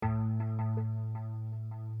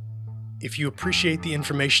If you appreciate the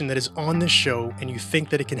information that is on this show and you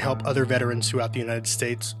think that it can help other veterans throughout the United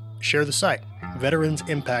States, share the site,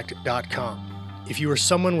 veteransimpact.com. If you are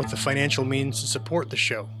someone with the financial means to support the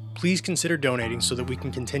show, please consider donating so that we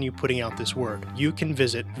can continue putting out this work. You can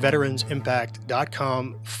visit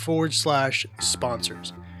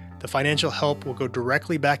veteransimpact.com/sponsors. The financial help will go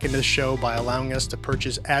directly back into the show by allowing us to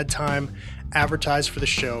purchase ad time, advertise for the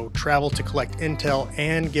show, travel to collect intel,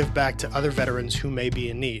 and give back to other veterans who may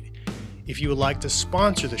be in need. If you would like to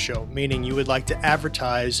sponsor the show, meaning you would like to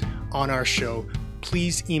advertise on our show,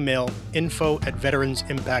 please email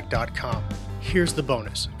info@veteransimpact.com. Here's the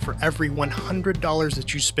bonus. For every $100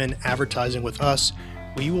 that you spend advertising with us,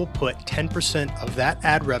 we will put 10% of that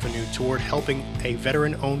ad revenue toward helping a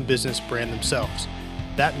veteran-owned business brand themselves.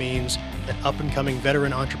 That means that up-and-coming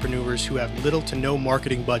veteran entrepreneurs who have little to no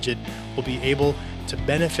marketing budget will be able to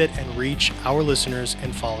benefit and reach our listeners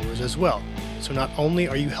and followers as well. So not only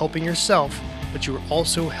are you helping yourself, but you are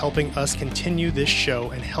also helping us continue this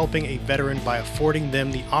show and helping a veteran by affording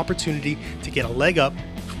them the opportunity to get a leg up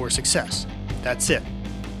for success. That's it.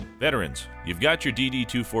 Veterans, you've got your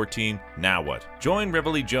DD-214, now what? Join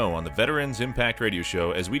Reveille Joe on the Veterans Impact Radio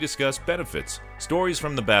Show as we discuss benefits, stories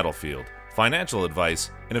from the battlefield, financial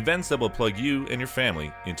advice, and events that will plug you and your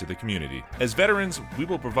family into the community. As veterans, we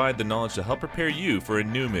will provide the knowledge to help prepare you for a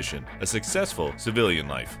new mission, a successful civilian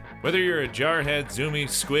life. Whether you're a jarhead, zoomy,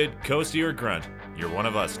 squid, coastie, or grunt, you're one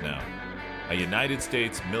of us now. A United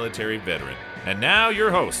States military veteran. And now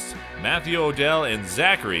your hosts, Matthew Odell and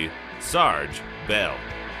Zachary Sarge Bell.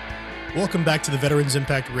 Welcome back to the Veterans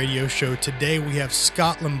Impact Radio Show. Today we have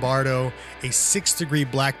Scott Lombardo, a 6th-degree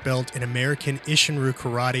black belt in American Isshinryu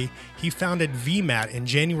Karate. He founded VMAT in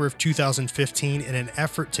January of 2015 in an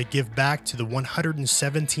effort to give back to the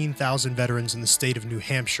 117,000 veterans in the state of New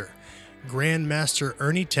Hampshire. Grandmaster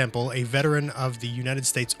Ernie Temple, a veteran of the United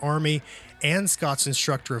States Army and Scott's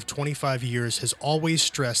instructor of 25 years, has always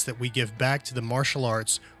stressed that we give back to the martial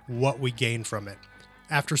arts what we gain from it.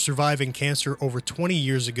 After surviving cancer over 20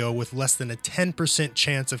 years ago with less than a 10%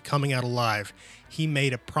 chance of coming out alive, he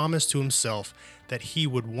made a promise to himself that he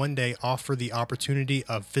would one day offer the opportunity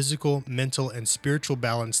of physical, mental, and spiritual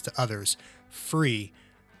balance to others, free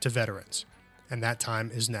to veterans. And that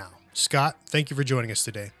time is now. Scott, thank you for joining us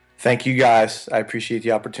today. Thank you, guys. I appreciate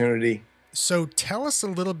the opportunity. So tell us a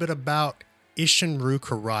little bit about Isshinryu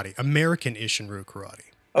Karate, American Isshinryu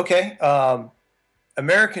Karate. Okay.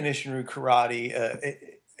 American Isshinryu Karate,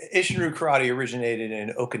 Isshinryu Karate originated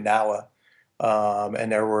in Okinawa,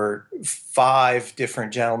 and there were 5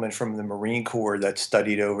 different gentlemen from the Marine Corps that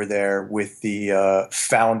studied over there with the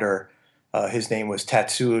founder. His name was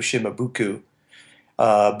Tatsuo Shimabuku,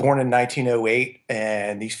 born in 1908,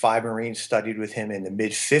 and these 5 Marines studied with him in the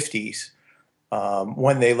mid-50s.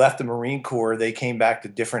 When they left the Marine Corps, they came back to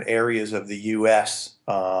different areas of the U.S.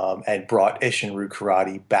 And brought Isshinryu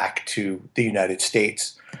Karate back to the United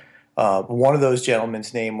States. One of those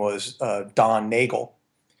gentlemen's name was Don Nagel,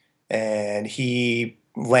 and he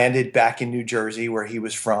landed back in New Jersey where he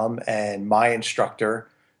was from, and my instructor,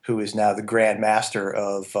 who is now the Grand Master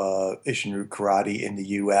of Isshinryu Karate in the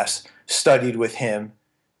U.S., studied with him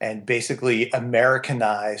and basically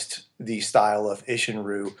Americanized the style of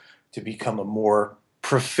Isshinryu to become a more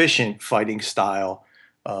proficient fighting style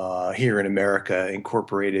here in America,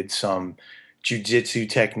 incorporated some jiu-jitsu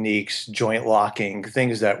techniques, joint locking,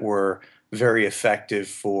 things that were very effective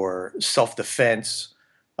for self-defense,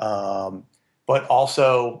 but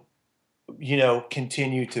also,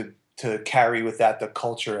 continue to carry with that the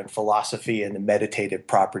culture and philosophy and the meditative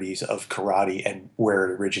properties of karate and where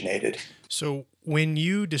it originated. So when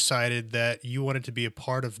you decided that you wanted to be a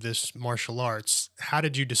part of this martial arts, how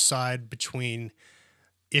did you decide between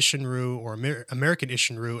Isshinryu or American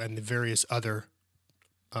Isshinryu and the various other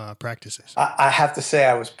practices? I have to say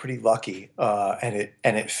I was pretty lucky, and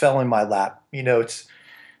it fell in my lap.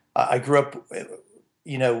 I grew up.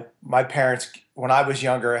 My parents, when I was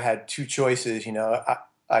younger, had 2 choices.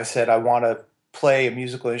 I said I want to play a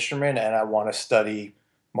musical instrument and I want to study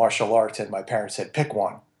martial arts, and my parents said pick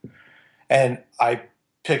one, and I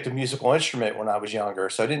picked a musical instrument when I was younger,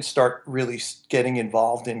 so I didn't start really getting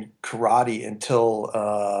involved in karate until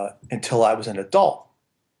I was an adult.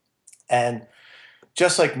 And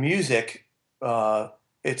just like music, there's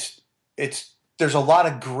a lot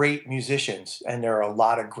of great musicians and there are a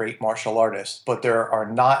lot of great martial artists, but there are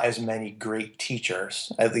not as many great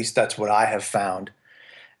teachers. At least that's what I have found.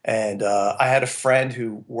 And I had a friend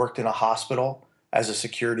who worked in a hospital as a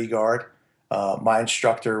security guard. My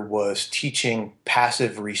instructor was teaching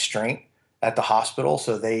passive restraint at the hospital,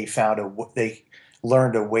 so they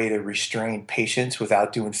learned a way to restrain patients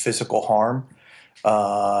without doing physical harm.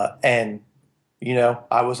 And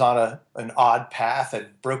I was on an odd path.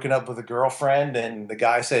 I'd broken up with a girlfriend, and the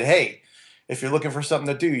guy said, "Hey, if you're looking for something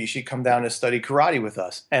to do, you should come down and study karate with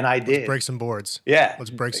us." And I did. Let's break some boards. Yeah. Let's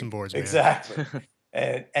break some boards, man. Exactly.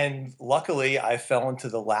 And luckily, I fell into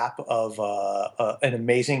the lap of an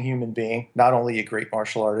amazing human being, not only a great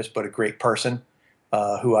martial artist, but a great person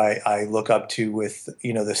who I look up to with,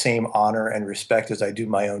 the same honor and respect as I do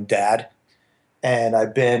my own dad. And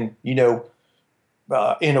I've been,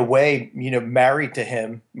 in a way, married to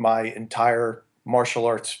him my entire martial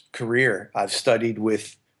arts career. I've studied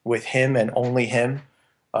with him and only him.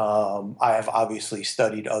 I have obviously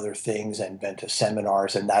studied other things and been to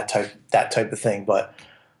seminars and that type of thing. But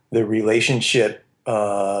the relationship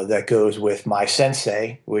that goes with my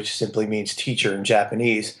sensei, which simply means teacher in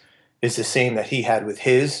Japanese, is the same that he had with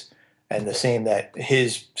his, and the same that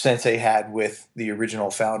his sensei had with the original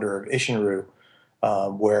founder of Isshinryu.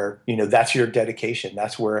 Where that's your dedication,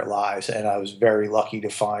 that's where it lies, and I was very lucky to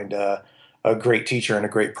find a great teacher and a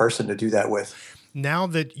great person to do that with. Now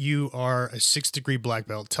that you are a 6th-degree black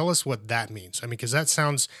belt, tell us what that means. I mean, because that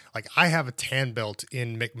sounds like I have a tan belt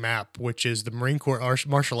in MCMAP, which is the Marine Corps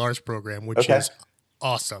Martial Arts Program, which is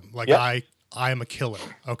awesome. Like yep. I am a killer.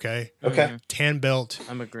 Okay. Okay. Tan belt.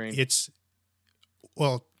 I'm agreeing.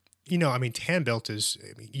 Tan belt is,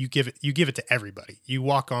 you give it to everybody. You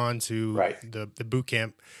walk on to the boot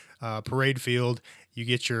camp parade field, you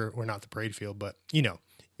get not the parade field, but yep.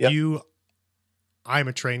 I'm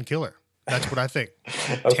a trained killer. That's what I think.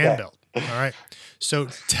 Okay. Tan belt. All right. So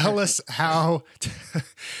tell us how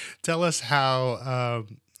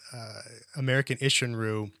American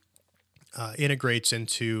Isshinryu integrates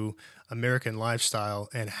into American lifestyle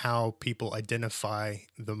and how people identify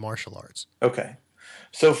the martial arts. Okay.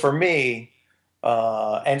 So for me,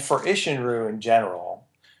 and for Isshinryu in general,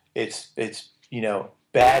 it's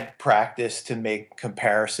bad practice to make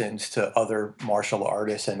comparisons to other martial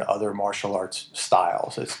artists and other martial arts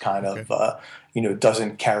styles. It's kind of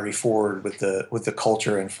doesn't carry forward with the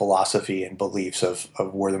culture and philosophy and beliefs of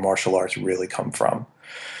where the martial arts really come from.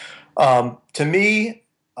 To me,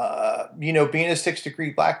 being a 6th-degree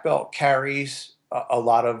black belt carries a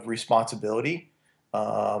lot of responsibility,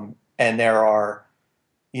 and there are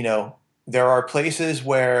places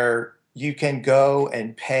where you can go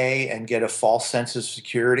and pay and get a false sense of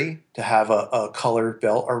security to have a colored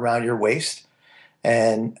belt around your waist.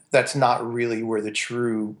 And that's not really where the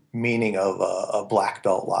true meaning of a black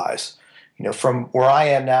belt lies. From where I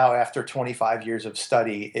am now after 25 years of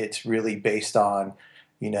study, it's really based on,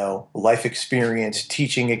 life experience,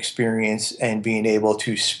 teaching experience, and being able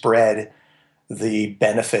to spread the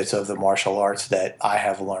benefits of the martial arts that I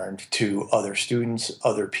have learned to other students,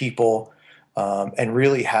 other people, and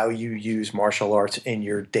really how you use martial arts in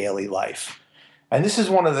your daily life. And this is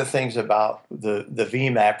one of the things about the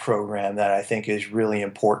VMAT program that I think is really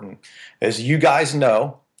important. As you guys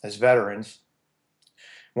know, as veterans,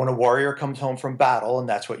 when a warrior comes home from battle, and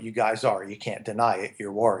that's what you guys are, you can't deny it,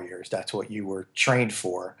 you're warriors, that's what you were trained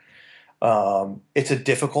for. It's a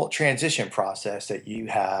difficult transition process that you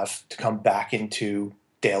have to come back into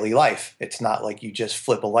daily life. It's not like you just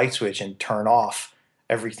flip a light switch and turn off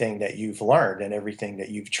everything that you've learned and everything that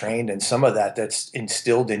you've trained, and some of that's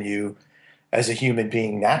instilled in you as a human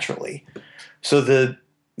being naturally. So the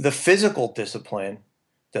physical discipline,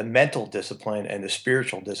 the mental discipline, and the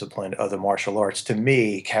spiritual discipline of the martial arts, to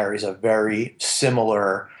me, carries a very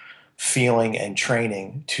similar feeling and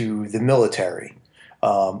training to the military.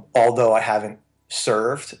 Although I haven't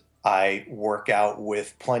served, I work out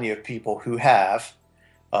with plenty of people who have,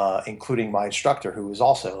 including my instructor, who is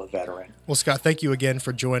also a veteran. Well, Scott, thank you again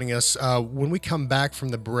for joining us. When we come back from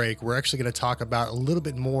the break, we're actually going to talk about a little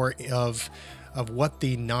bit more of what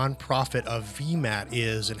the nonprofit of VMAT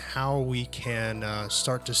is and how we can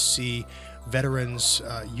start to see veterans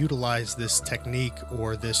utilize this technique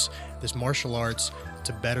or this martial arts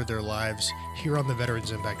to better their lives here on the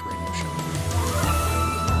Veterans Impact Radio Show.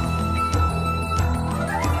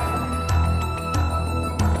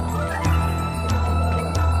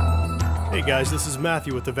 Hey guys, this is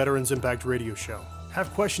Matthew with the Veterans Impact Radio Show.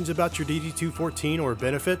 Have questions about your DD-214 or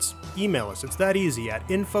benefits? Email us. It's that easy at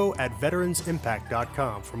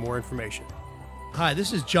info@veteransimpact.com for more information. Hi,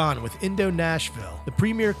 this is John with Indo Nashville, the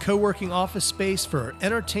premier co-working office space for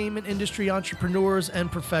entertainment industry entrepreneurs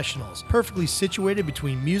and professionals. Perfectly situated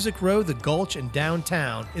between Music Row, The Gulch, and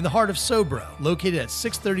downtown in the heart of Sobro, located at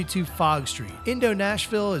 632 Fogg Street. Indo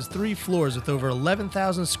Nashville is 3 floors with over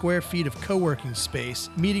 11,000 square feet of co-working space,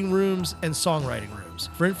 meeting rooms, and songwriting rooms.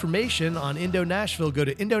 For information on Indo Nashville, go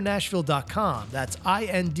to indonashville.com. That's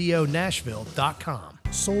INDO Nashville.com.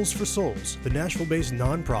 Souls for Souls, the Nashville-based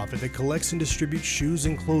nonprofit that collects and distributes shoes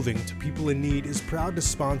and clothing to people in need, is proud to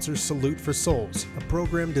sponsor Salute for Souls, a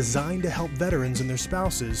program designed to help veterans and their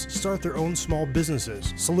spouses start their own small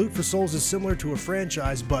businesses. Salute for Souls is similar to a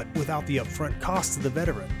franchise, but without the upfront cost of the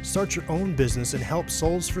veteran. Start your own business and help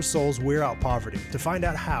Souls for Souls wear out poverty. To find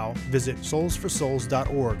out how, visit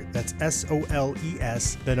soulsforsouls.org. That's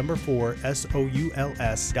SOLES, the number 4,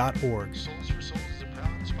 SOULS.org. Souls for Souls is a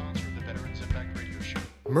proud sponsor of the Veterans Impact Radio Show.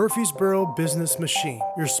 Murfreesboro Business Machine,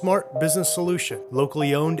 your smart business solution.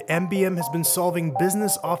 Locally owned, MBM has been solving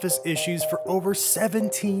business office issues for over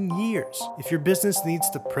 17 years. If your business needs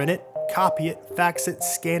to print it, copy it, fax it,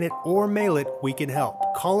 scan it, or mail it, we can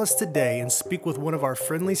help. Call us today and speak with one of our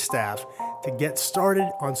friendly staff to get started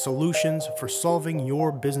on solutions for solving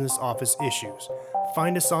your business office issues.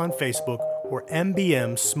 Find us on Facebook or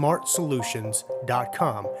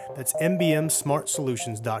mbmsmartsolutions.com. That's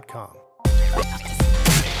mbmsmartsolutions.com.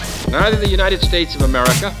 Neither the United States of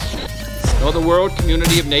America nor the world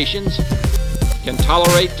community of nations can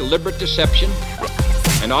tolerate deliberate deception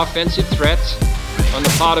and offensive threats on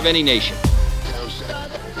the part of any nation.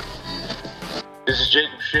 This is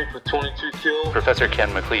Jacob Schick with 22 Kill. Professor Ken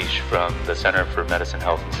McLeish from the Center for Medicine,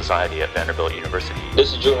 Health, and Society at Vanderbilt University.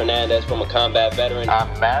 This is Drew Hernandez from a combat veteran.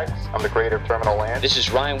 I'm Max. I'm the creator of Terminal Land. This is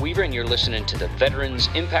Ryan Weaver, and you're listening to the Veterans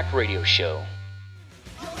Impact Radio Show.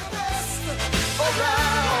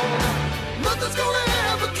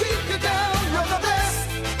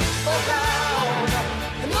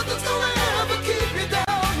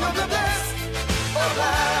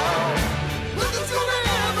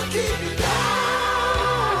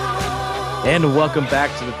 And welcome back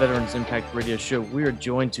to the Veterans Impact Radio Show. We are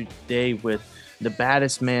joined today with the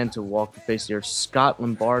baddest man to walk the face of the earth, Scott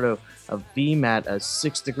Lombardo of VMAT, a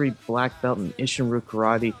 6th-degree black belt in Isshin-Ryu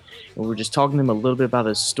Karate. And we're just talking to him a little bit about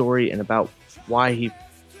his story and about why he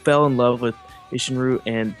fell in love with Isshin-Ryu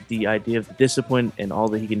and the idea of discipline and all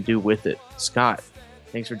that he can do with it. Scott,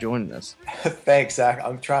 thanks for joining us. Thanks, Zach.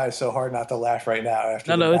 I'm trying so hard not to laugh right now.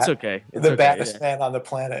 After it's okay. It's the okay, baddest man on the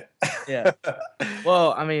planet. Yeah.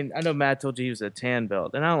 Well, I mean, I know Matt told you he was a tan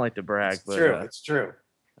belt, and I don't like to brag, but it's true.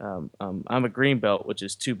 I'm a green belt, which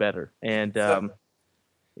is 2 better, and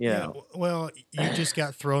Well, you just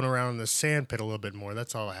got thrown around in the sand pit a little bit more.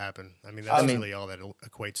 That's all that happened. I mean, that's really all that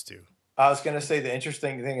equates to. I was going to say the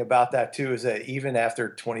interesting thing about that too is that even after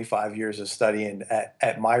 25 years of studying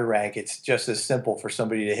at my rank, it's just as simple for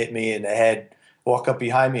somebody to hit me in the head, walk up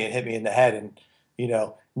behind me and hit me in the head, and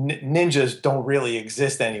ninjas don't really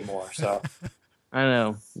exist anymore. So I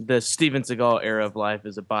know the Steven Seagal era of life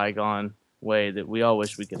is a bygone way that we all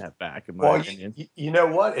wish we could have back, in my opinion. You know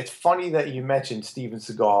what? It's funny that you mentioned Steven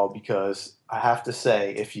Seagal, because I have to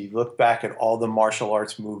say, if you look back at all the martial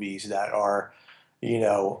arts movies that are,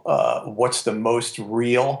 what's the most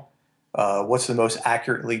real, what's the most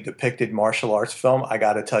accurately depicted martial arts film, I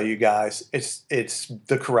got to tell you guys, it's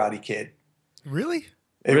The Karate Kid. Really?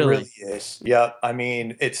 It really is. Yeah. I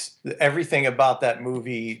mean, it's everything about that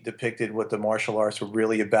movie depicted what the martial arts were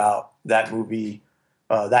really about. That movie,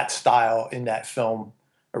 that style in that film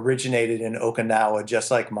originated in Okinawa,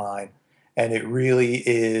 just like mine. And it really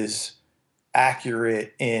is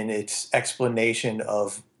accurate in its explanation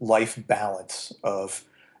of life balance, of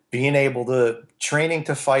being able to training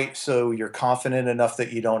to fight so you're confident enough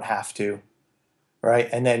that you don't have to. Right.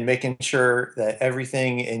 And then making sure that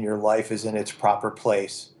everything in your life is in its proper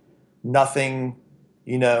place. Nothing,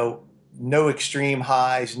 no extreme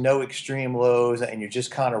highs, no extreme lows, and you're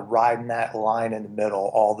just kind of riding that line in the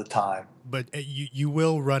middle all the time. But you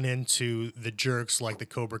will run into the jerks like the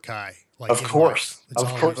Cobra Kai. Of course.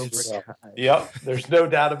 Yep. There's no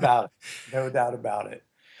doubt about it. No doubt about it.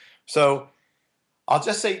 So I'll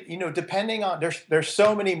just say, depending on there's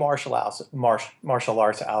so many martial arts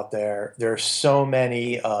out there. There's so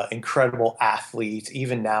many incredible athletes.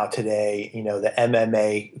 Even now today, the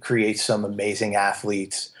MMA creates some amazing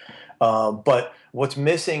athletes. But what's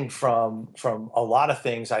missing from a lot of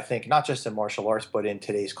things, I think, not just in martial arts, but in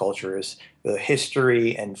today's culture, is the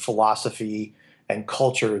history and philosophy and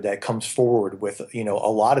culture that comes forward with, a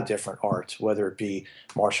lot of different arts, whether it be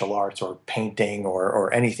martial arts or painting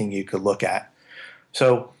or anything you could look at.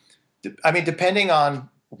 So, I mean, depending on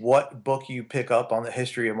what book you pick up on the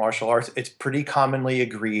history of martial arts, it's pretty commonly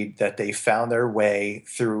agreed that they found their way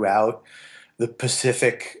throughout the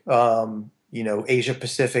Pacific, Asia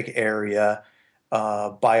Pacific area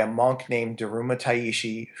by a monk named Daruma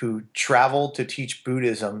Taishi, who traveled to teach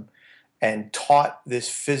Buddhism and taught this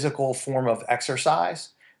physical form of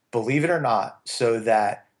exercise, believe it or not, so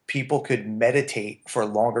that people could meditate for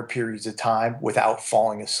longer periods of time without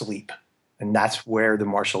falling asleep. And that's where the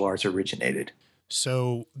martial arts originated.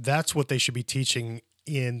 So that's what they should be teaching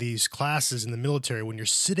in these classes in the military. When you're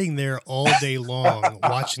sitting there all day long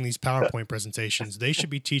watching these PowerPoint presentations, they should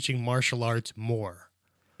be teaching martial arts more.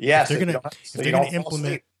 Yes, if they're going to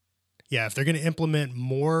implement, if they're going to implement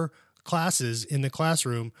more classes in the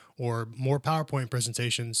classroom or more PowerPoint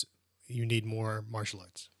presentations, you need more martial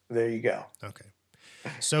arts. There you go. Okay.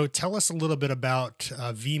 So tell us a little bit about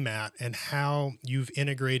VMAT and how you've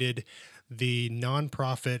integrated the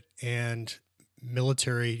nonprofit and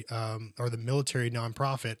military or the military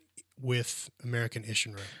nonprofit with American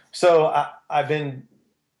Isshinryu. So I've been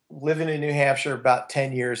living in New Hampshire about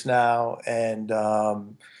 10 years now, and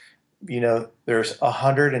there's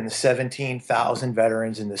 117,000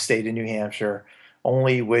 veterans in the state of New Hampshire,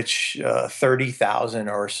 only which 30,000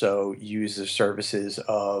 or so use the services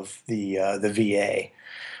of the VA.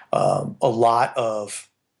 A lot of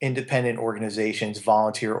independent organizations,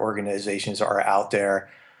 volunteer organizations are out there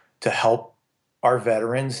to help our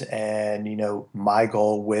veterans. And, my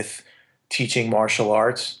goal with teaching martial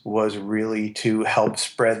arts was really to help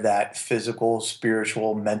spread that physical,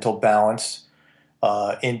 spiritual, mental balance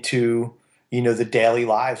into, the daily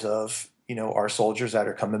lives of, our soldiers that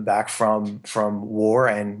are coming back from war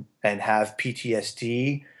and have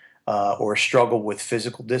PTSD or struggle with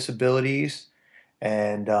physical disabilities.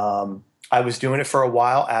 And I was doing it for a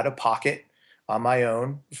while out of pocket on my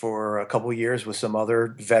own for a couple of years with some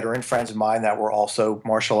other veteran friends of mine that were also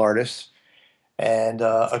martial artists. And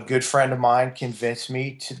a good friend of mine convinced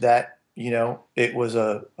me that, it was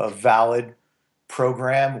a valid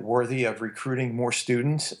program worthy of recruiting more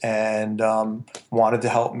students, and wanted to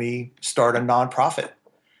help me start a nonprofit.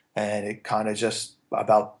 And it kind of just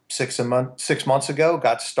about 6 months ago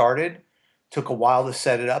got started. Took a while to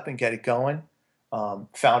set it up and get it going.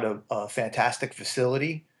 Found a fantastic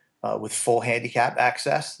facility with full handicap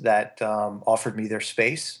access that offered me their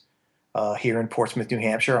space here in Portsmouth, New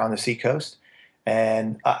Hampshire on the seacoast.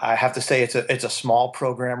 And I have to say it's a small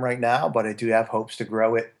program right now, but I do have hopes to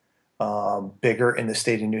grow it bigger in the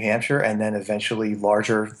state of New Hampshire and then eventually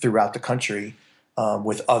larger throughout the country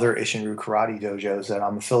with other Isshinryu karate dojos that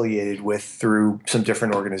I'm affiliated with through some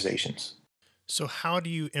different organizations. So how do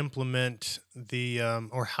you implement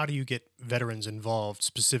or how do you get veterans involved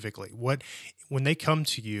specifically? When they come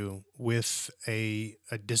to you with a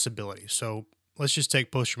disability, so let's just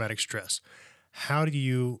take post-traumatic stress, how do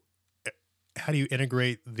you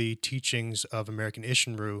integrate the teachings of American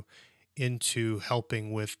Isshinryu into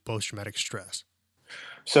helping with post-traumatic stress?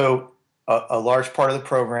 So a large part of the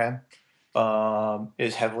program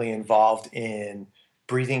is heavily involved in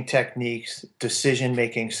breathing techniques,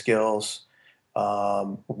 decision-making skills,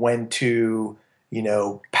 when to,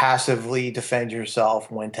 passively defend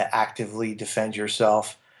yourself, when to actively defend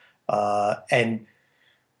yourself. And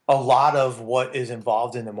a lot of what is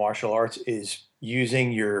involved in the martial arts is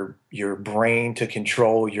using your brain to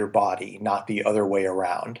control your body, not the other way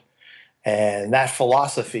around. And that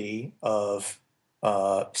philosophy of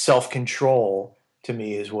self-control, to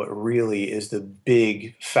me, is what really is the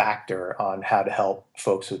big factor on how to help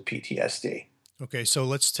folks with PTSD. Okay, so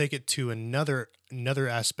let's take it to another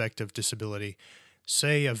aspect of disability.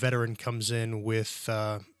 Say a veteran comes in with,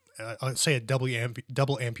 say a double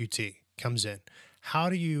amputee comes in. How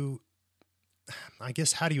do you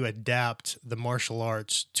adapt the martial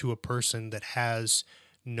arts to a person that has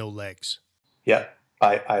no legs? Yeah,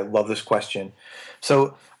 I love this question.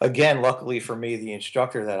 So again, luckily for me, the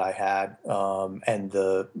instructor that I had and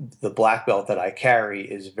the black belt that I carry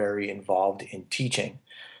is very involved in teaching.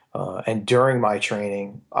 And during my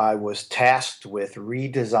training, I was tasked with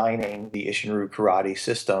redesigning the Isshinryu karate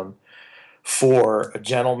system for a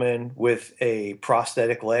gentleman with a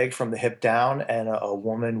prosthetic leg from the hip down and a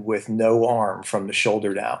woman with no arm from the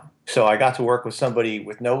shoulder down. So I got to work with somebody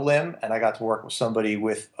with no limb, and I got to work with somebody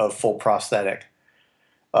with a full prosthetic.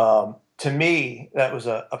 To me, that was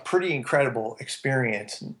a pretty incredible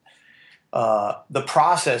experience. The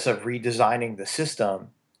process of redesigning the system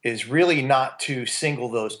is really not to single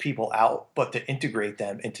those people out, but to integrate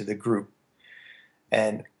them into the group.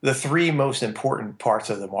 And the three most important parts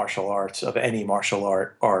of the martial arts, of any martial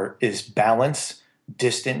art, is balance,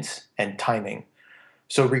 distance, and timing.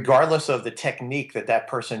 So regardless of the technique that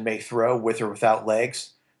person may throw with or without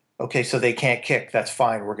legs, okay, so they can't kick, that's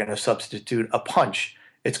fine. We're going to substitute a punch.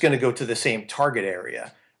 It's going to go to the same target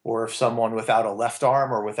area. Or if someone without a left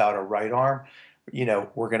arm or without a right arm,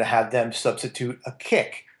 we're going to have them substitute a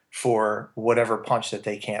kick for whatever punch that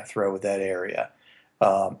they can't throw with that area.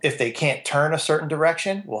 If they can't turn a certain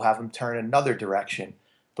direction, we'll have them turn another direction.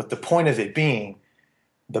 But the point of it being,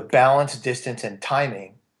 the balance, distance, and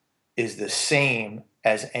timing is the same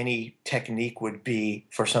as any technique would be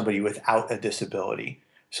for somebody without a disability.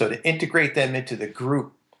 So to integrate them into the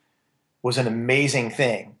group was an amazing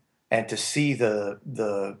thing, and to see the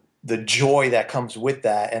joy that comes with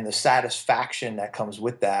that and the satisfaction that comes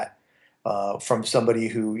with that from somebody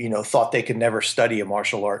who thought they could never study a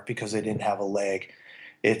martial art because they didn't have a leg.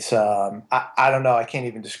 It's I don't know, I can't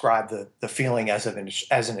even describe the feeling as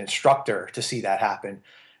an instructor to see that happen,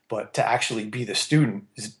 but to actually be the student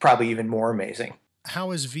is probably even more amazing.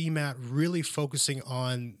 How is VMAT really focusing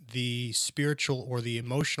on the spiritual or the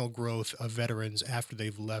emotional growth of veterans after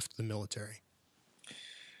they've left the military?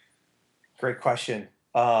 Great question.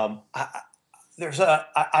 I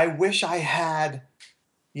wish I had,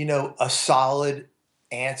 a solid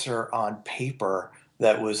answer on paper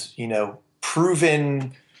that was,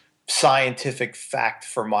 proven scientific fact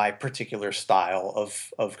for my particular style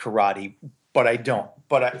of karate, but I don't.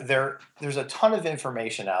 But there's a ton of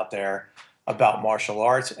information out there about martial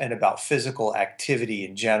arts and about physical activity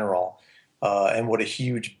in general, and what a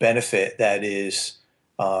huge benefit that is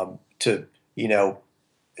to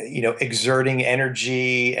exerting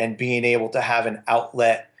energy and being able to have an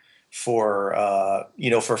outlet for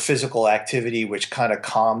for physical activity, which kind of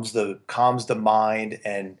calms the mind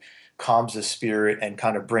and calms the spirit and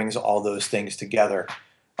kind of brings all those things together.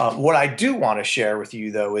 What I do want to share with you,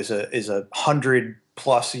 though, is a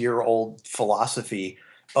 100-plus-year-old philosophy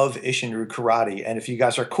of Isshin-ryu karate. And if you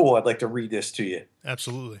guys are cool, I'd like to read this to you.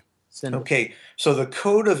 Absolutely. Okay, so the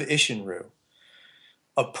code of Isshin-ryu.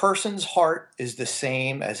 A person's heart is the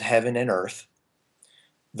same as heaven and earth.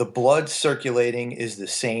 The blood circulating is the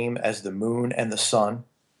same as the moon and the sun.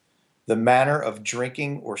 The manner of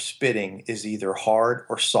drinking or spitting is either hard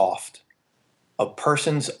or soft. A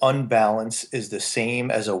person's unbalance is the same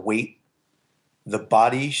as a weight. The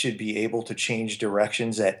body should be able to change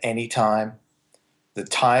directions at any time. The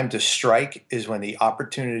time to strike is when the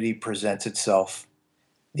opportunity presents itself.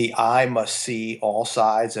 The eye must see all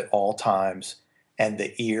sides at all times, and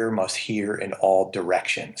the ear must hear in all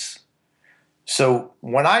directions. So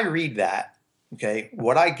when I read that, okay,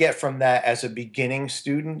 what I get from that as a beginning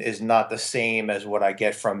student is not the same as what I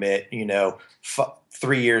get from it,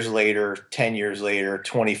 3 years later, 10 years later,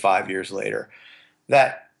 25 years later.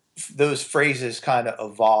 Those phrases kind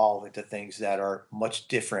of evolve into things that are much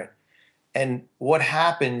different. And what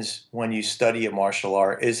happens when you study a martial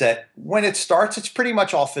art is that when it starts, it's pretty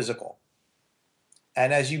much all physical.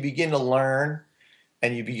 And as you begin to learn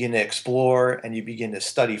and you begin to explore and you begin to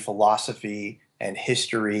study philosophy and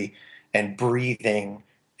history and breathing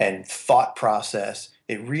and thought process,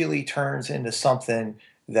 it really turns into something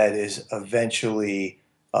that is eventually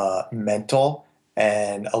mental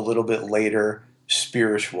and a little bit later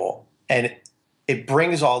spiritual. And it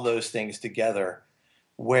brings all those things together,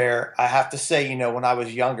 where I have to say, when I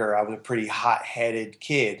was younger, I was a pretty hot-headed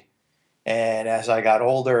kid. And as I got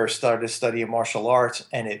older, started studying martial arts,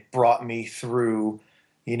 and it brought me through,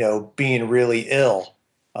 being really ill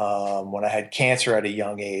when I had cancer at a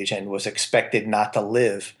young age and was expected not to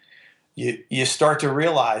live. You start to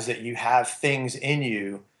realize that you have things in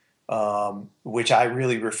you, which I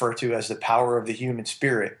really refer to as the power of the human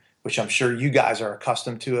spirit, which I'm sure you guys are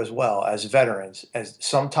accustomed to as well as veterans. As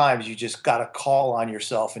sometimes you just got to call on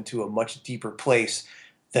yourself into a much deeper place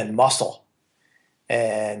than muscle.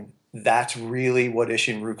 And that's really what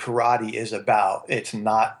Isshin-ryu karate is about. It's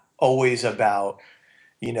not always about,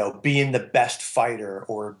 being the best fighter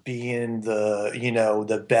or being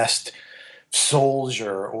the best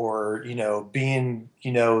soldier or, being,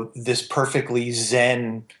 this perfectly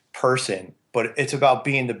zen person. But it's about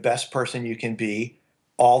being the best person you can be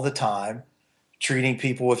all the time, treating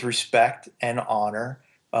people with respect and honor,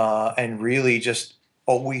 and really just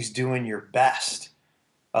always doing your best.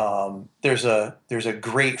 There's a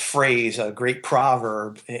great phrase, a great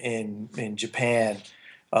proverb in Japan,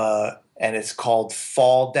 and it's called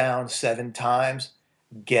 "Fall down 7 times,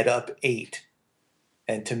 get up 8."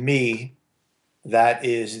 And to me, that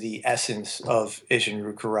is the essence of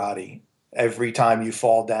Isshin-ryu karate. Every time you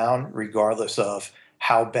fall down, regardless of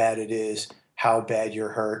how bad it is, how bad you're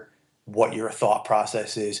hurt, what your thought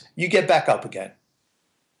process is, you get back up again.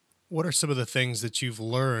 What are some of the things that you've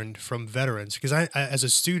learned from veterans? Because I as a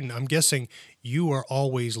student, I'm guessing you are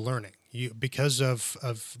always learning. Because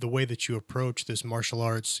of the way that you approach this martial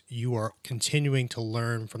arts, you are continuing to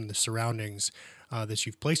learn from the surroundings that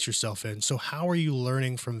you've placed yourself in. So how are you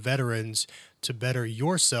learning from veterans to better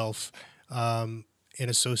yourself in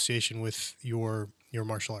association with your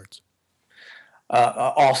martial arts?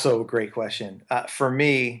 Also a great question. For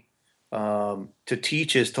me, to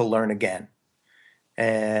teach is to learn again.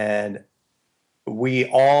 And we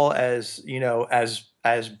all, as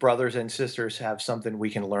as brothers and sisters have something we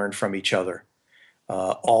can learn from each other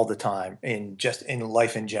all the time, in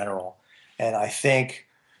life in general. And I think,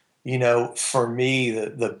 for me,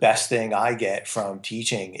 the best thing I get from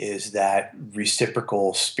teaching is that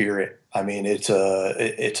reciprocal spirit. I mean, it's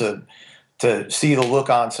to see the look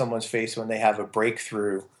on someone's face when they have a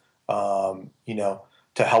breakthrough,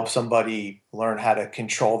 to help somebody learn how to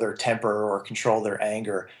control their temper or control their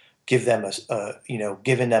anger, giving them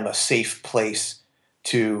a safe place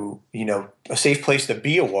to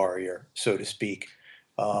be a warrior, so to speak.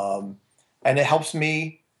 And it helps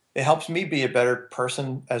me be a better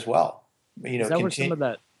person as well. Is that where some of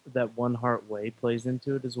that One Heart Way plays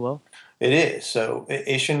into it as well? It is. So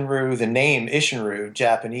Isshinryu, the name Isshinryu,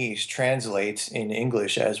 Japanese, translates in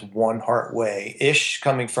English as One Heart Way. Ish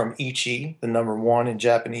coming from Ichi, the number 1 in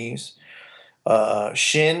Japanese.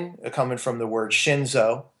 Shin coming from the word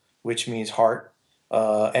Shinzo, which means heart,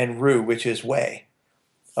 and Ryu, which is way.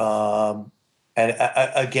 And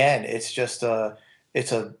again, it's just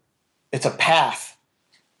it's a path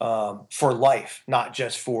for life, not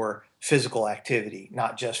just for physical activity,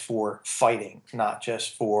 not just for fighting, not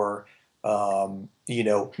just for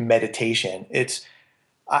meditation.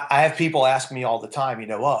 I have people ask me all the time,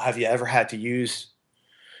 well, have you ever had to use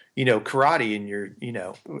karate in your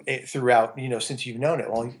throughout since you've known it?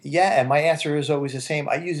 Well, yeah, and my answer is always the same.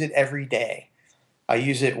 I use it every day. I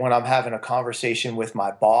use it when I'm having a conversation with my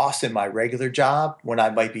boss in my regular job, when I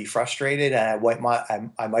might be frustrated and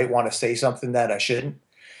I might want to say something that I shouldn't.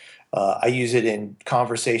 I use it in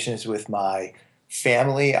conversations with my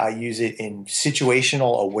family. I use it in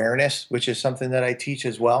situational awareness, which is something that I teach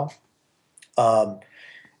as well,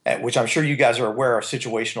 which I'm sure you guys are aware of.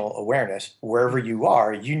 Situational awareness. Wherever you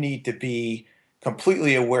are, you need to be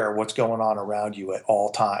completely aware of what's going on around you at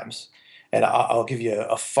all times. And I'll give you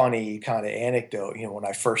a funny kind of anecdote. When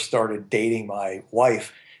I first started dating my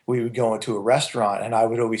wife, we would go into a restaurant and I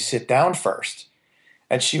would always sit down first.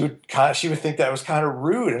 And she would think that was kind of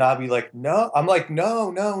rude. And I'd be like, no. I'm like,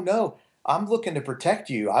 no. I'm looking to protect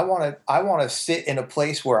you. I want to sit in a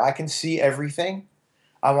place where I can see everything.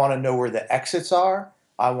 I want to know where the exits are.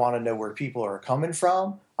 I want to know where people are coming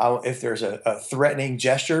from. If there's a threatening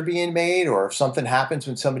gesture being made, or if something happens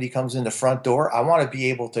when somebody comes in the front door, I want to be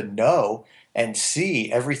able to know and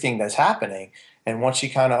see everything that's happening. And once she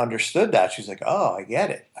kind of understood that, she's like, oh, I get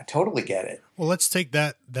it. I totally get it. Well, let's take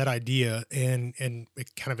that idea and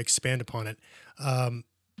kind of expand upon it.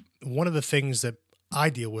 One of the things that I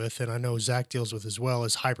deal with, and I know Zach deals with as well,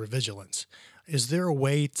 is hypervigilance. Is there a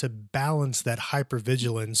way to balance that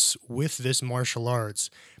hypervigilance with this martial arts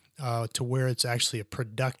to where it's actually a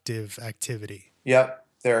productive activity? Yep,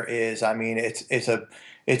 there is. I mean, it's a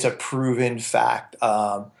proven fact.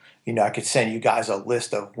 I could send you guys a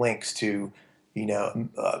list of links to,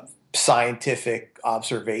 scientific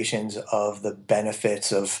observations of the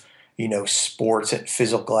benefits of, sports and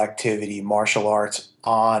physical activity, martial arts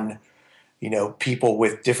on, people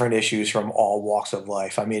with different issues from all walks of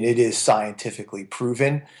life. I mean, it is scientifically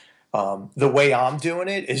proven. The way I'm doing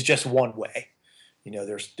it is just one way.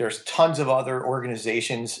 There's tons of other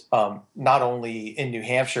organizations, not only in New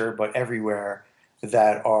Hampshire, but everywhere,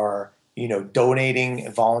 that are, donating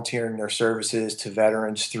and volunteering their services to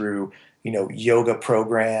veterans through, yoga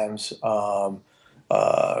programs. We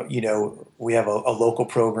have a local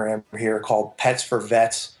program here called Pets for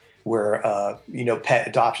Vets, where, pet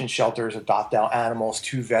adoption shelters adopt out animals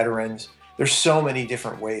to veterans. There's so many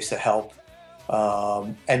different ways to help.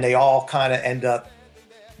 And they all kind of end up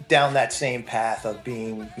down that same path of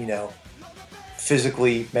being,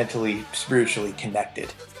 physically, mentally, spiritually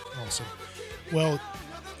connected. Awesome. Well,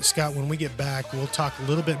 Scott, when we get back, we'll talk a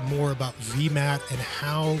little bit more about VMAT and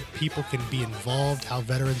how people can be involved, how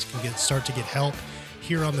veterans can start to get help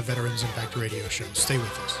here on the Veterans Impact Radio Show. Stay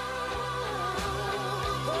with us.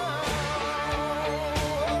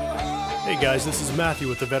 Hey guys, this is Matthew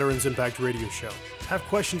with the Veterans Impact Radio Show. Have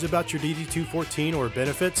questions about your DD-214 or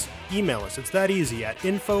benefits? Email us. It's that easy at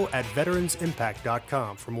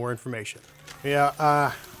info@veteransimpact.com for more information.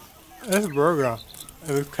 Yeah, this burger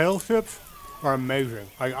and the kale chips are amazing.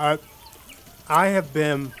 I have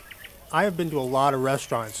been to a lot of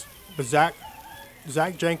restaurants, but Zach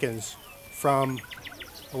Jenkins from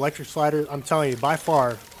Electric Sliders, I'm telling you, by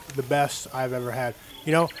far the best I've ever had.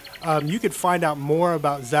 You could find out more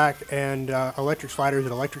about Zach and Electric Sliders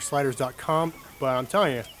at electricsliders.com, but I'm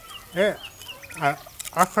telling you, it's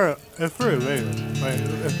pretty amazing.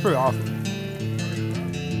 It's pretty awesome.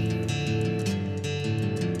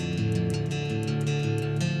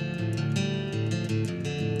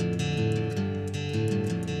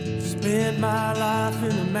 Spent my life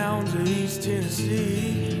in the mountains of East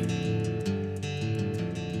Tennessee.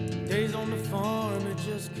 raised on the farm, it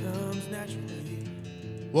just comes naturally.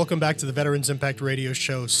 Welcome back to the Veterans Impact Radio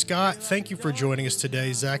Show. Scott, thank you for joining us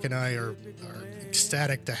today. Zach and I are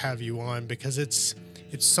ecstatic to have you on because it's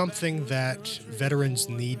something that veterans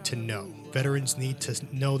need to know. Veterans need to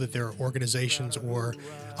know that there are organizations or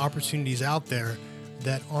opportunities out there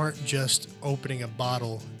that aren't just opening a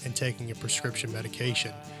bottle and taking a prescription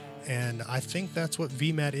medication. And I think that's what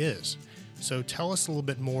VMAT is. So tell us a little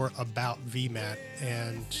bit more about VMAT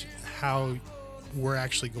and how we're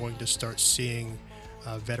actually going to start seeing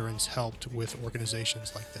veterans helped with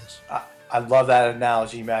organizations like this. I love that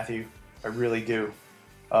analogy, Matthew. I really do.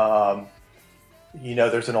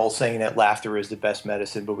 There's an old saying that laughter is the best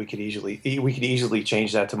medicine, but we could easily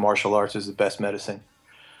change that to martial arts is the best medicine.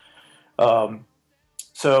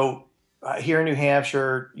 So here in New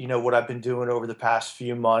Hampshire, what I've been doing over the past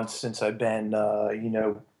few months since I've been,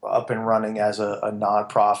 up and running as a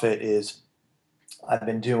nonprofit is I've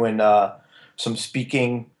been doing some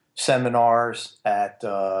speaking seminars at,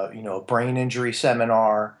 a brain injury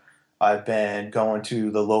seminar. I've been going to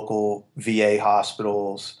the local VA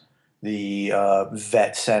hospitals, the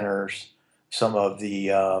vet centers, some of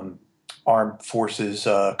the armed forces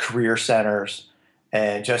career centers,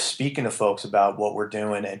 and just speaking to folks about what we're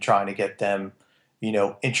doing and trying to get them,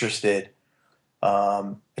 interested.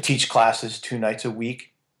 I teach classes 2 nights a week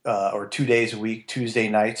or 2 days a week, Tuesday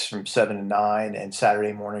nights from 7 to 9 and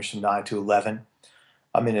Saturday mornings from 9 to 11.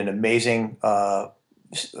 I'm in an amazing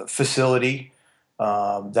facility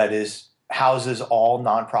that houses all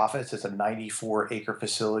nonprofits. It's a 94-acre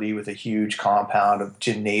facility with a huge compound of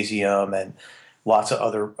gymnasium and lots of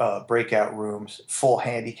other breakout rooms, full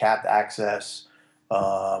handicapped access,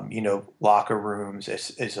 locker rooms.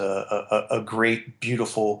 It's a great,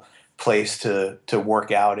 beautiful place to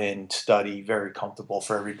work out in, study, very comfortable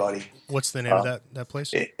for everybody. What's the name of that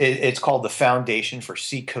place? It's called the Foundation for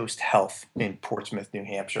Seacoast Health in Portsmouth, New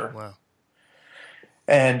Hampshire. Wow.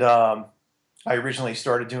 And I originally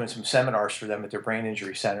started doing some seminars for them at their brain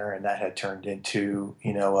injury center, and that had turned into,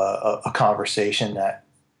 a conversation that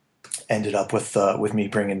ended up with me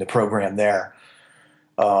bringing the program there.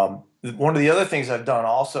 One of the other things I've done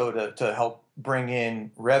also to help bring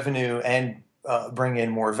in revenue and bring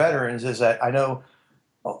in more veterans is that I know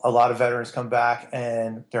a lot of veterans come back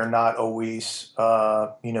and they're not always,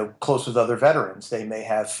 close with other veterans. They may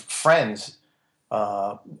have friends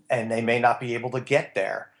and they may not be able to get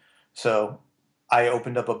there. So I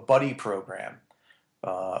opened up a buddy program,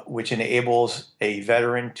 which enables a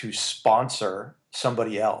veteran to sponsor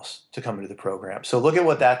somebody else to come into the program. So look at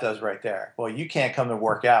what that does right there. Well, you can't come and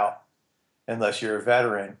work out unless you're a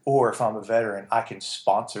veteran, or if I'm a veteran, I can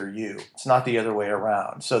sponsor you. It's not the other way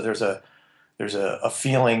around. So there's a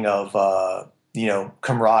feeling of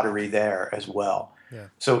camaraderie there as well. Yeah.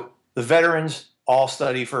 So the veterans all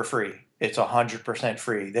study for free. It's 100%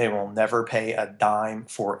 free. They will never pay a dime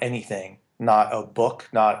for anything. Not a book,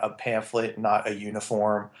 not a pamphlet, not a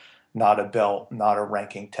uniform, not a belt, not a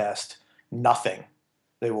ranking test, nothing.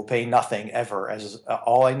 They will pay nothing ever.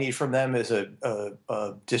 All I need from them is a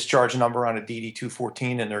discharge number on a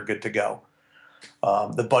DD-214, and they're good to go.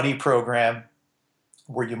 The buddy program,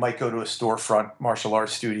 where you might go to a storefront martial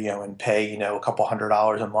arts studio and pay, a couple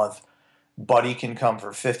 $100 a month, buddy can come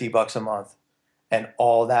for $50 a month, and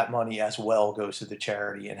all that money as well goes to the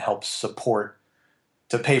charity and helps support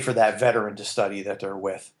to pay for that veteran to study that they're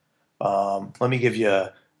with. Let me give you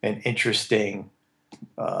an interesting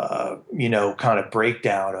kind of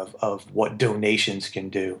breakdown of what donations can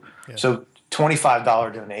do. Yeah. So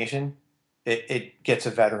 $25 donation, it gets a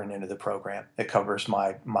veteran into the program. It covers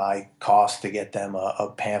my cost to get them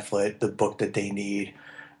a pamphlet, the book that they need,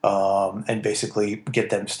 and basically get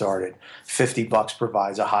them started. $50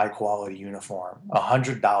 provides a high quality uniform.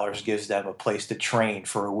 $100 gives them a place to train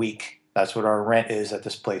for a week. That's what our rent is at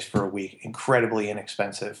this place for a week. Incredibly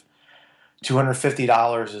inexpensive.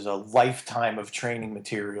 $250 is a lifetime of training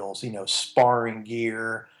materials, sparring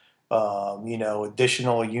gear,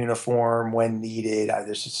 additional uniform when needed.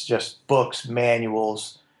 This is just books,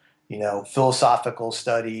 manuals, philosophical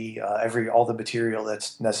study, all the material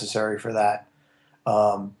that's necessary for that.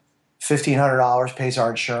 $1,500 pays our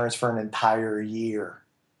insurance for an entire year.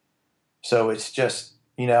 So it's just,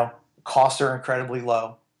 costs are incredibly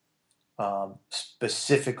low,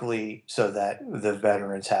 specifically so that the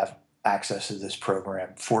veterans have access to this program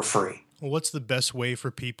for free. Well, what's the best way for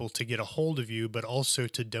people to get a hold of you, but also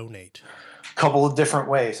to donate? A couple of different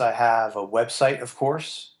ways. I have a website, of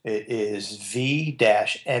course. It is v-mat.org.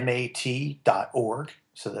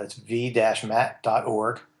 So that's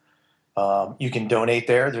v-mat.org. You can donate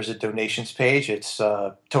there. There's a donations page. It's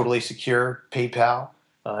totally secure, PayPal,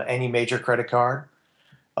 any major credit card.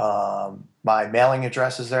 My mailing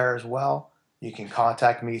address is there as well. You can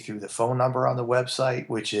contact me through the phone number on the website,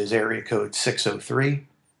 which is area code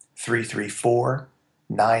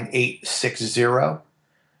 603-334-9860.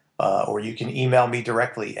 Or you can email me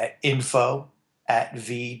directly at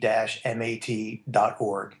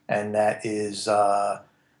info@v-mat.org. And that is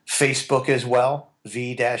Facebook as well,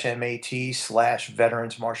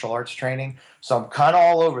 v-mat/Veterans Martial Arts Training. So I'm kind of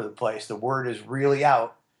all over the place. The word is really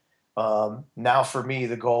out. Now for me,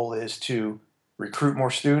 the goal is to recruit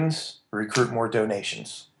more students, recruit more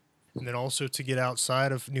donations. And then also to get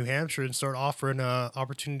outside of New Hampshire and start offering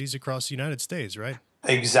opportunities across the United States, right?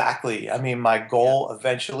 Exactly. I mean, my goal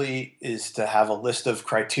eventually is to have a list of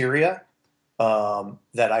criteria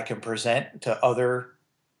that I can present to other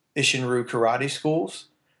Isshin-Ryu karate schools.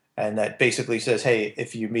 And that basically says, hey,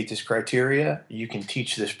 if you meet this criteria, you can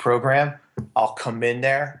teach this program. I'll come in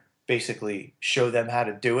there, basically show them how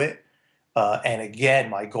to do it. And again,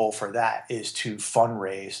 my goal for that is to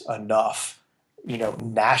fundraise enough,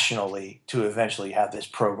 nationally to eventually have this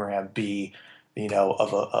program be,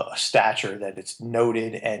 of a stature that it's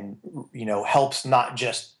noted and, helps not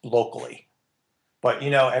just locally. But,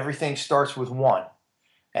 everything starts with one.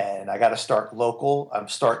 And I got to start local. I'm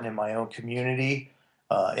starting in my own community,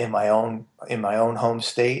 in my own home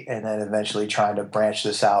state, and then eventually trying to branch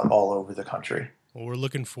this out all over the country. Well, we're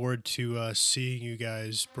looking forward to seeing you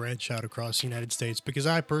guys branch out across the United States, because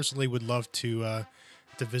I personally would love to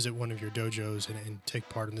visit one of your dojos and take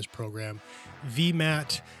part in this program.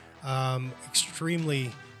 VMAT,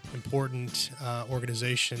 extremely important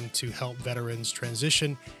organization to help veterans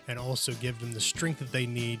transition and also give them the strength that they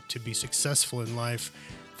need to be successful in life.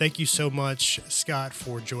 Thank you so much, Scott,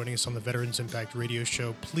 for joining us on the Veterans Impact Radio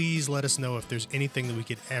Show. Please let us know if there's anything that we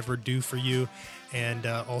could ever do for you and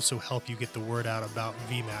also help you get the word out about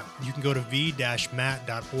VMAT. You can go to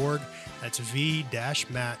v-mat.org. That's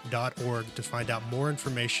v-mat.org to find out more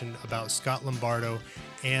information about Scott Lombardo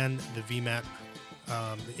and the VMAT,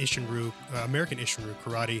 American Isshin-Ryu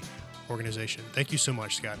Karate organization. Thank you so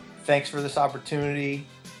much, Scott. Thanks for this opportunity.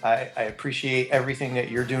 I appreciate everything that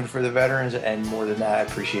you're doing for the veterans, and more than that, I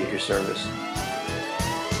appreciate your service.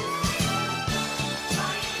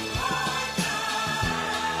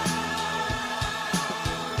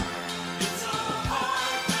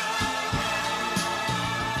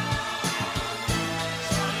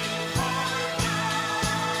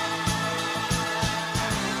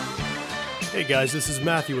 Hey guys, this is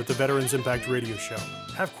Matthew with the Veterans Impact Radio Show.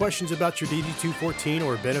 Have questions about your DD-214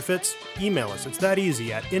 or benefits? Email us. It's that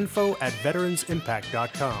easy at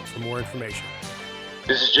info@veteransimpact.com for more information.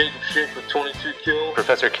 This is Jacob Schick with 22 Kill.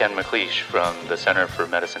 Professor Ken McLeish from the Center for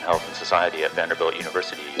Medicine, Health, and Society at Vanderbilt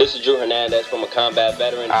University. This is Drew Hernandez from a combat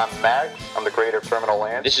veteran. I'm Max. I'm the Greater Terminal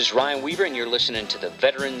Land. This is Ryan Weaver, and you're listening to the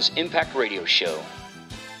Veterans Impact Radio Show.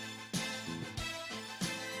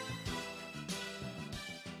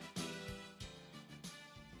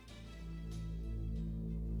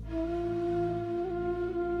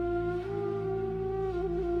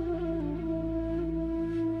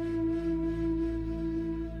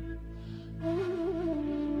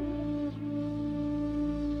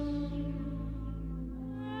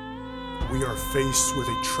 We are faced with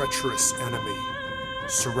a treacherous enemy,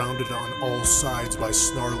 surrounded on all sides by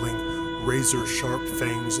snarling, razor-sharp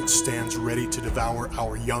fangs. It stands ready to devour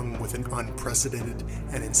our young with an unprecedented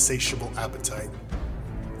and insatiable appetite.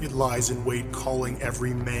 It lies in wait, calling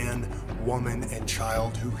every man, woman, and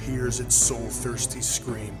child who hears its soul-thirsty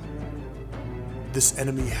scream. This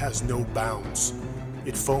enemy has no bounds.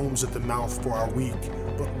 It foams at the mouth for our weak,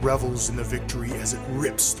 but revels in the victory as it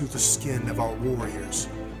rips through the skin of our warriors.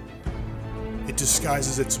 It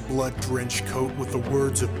disguises its blood-drenched coat with the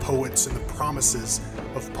words of poets and the promises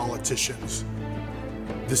of politicians.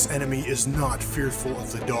 This enemy is not fearful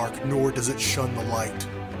of the dark, nor does it shun the light.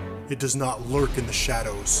 It does not lurk in the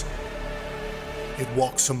shadows. It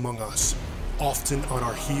walks among us, often on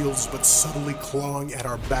our heels, but subtly clawing at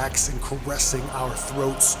our backs and caressing our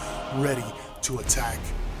throats, ready to attack.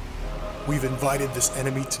 We've invited this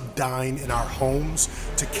enemy to dine in our homes,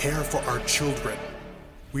 to care for our children.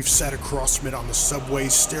 We've sat across from it on the subway,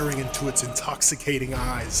 staring into its intoxicating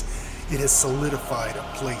eyes. It has solidified a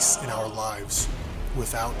place in our lives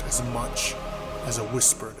without as much as a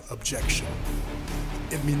whispered objection.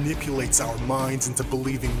 It manipulates our minds into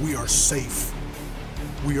believing we are safe,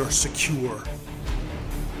 we are secure.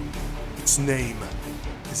 Its name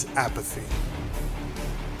is apathy.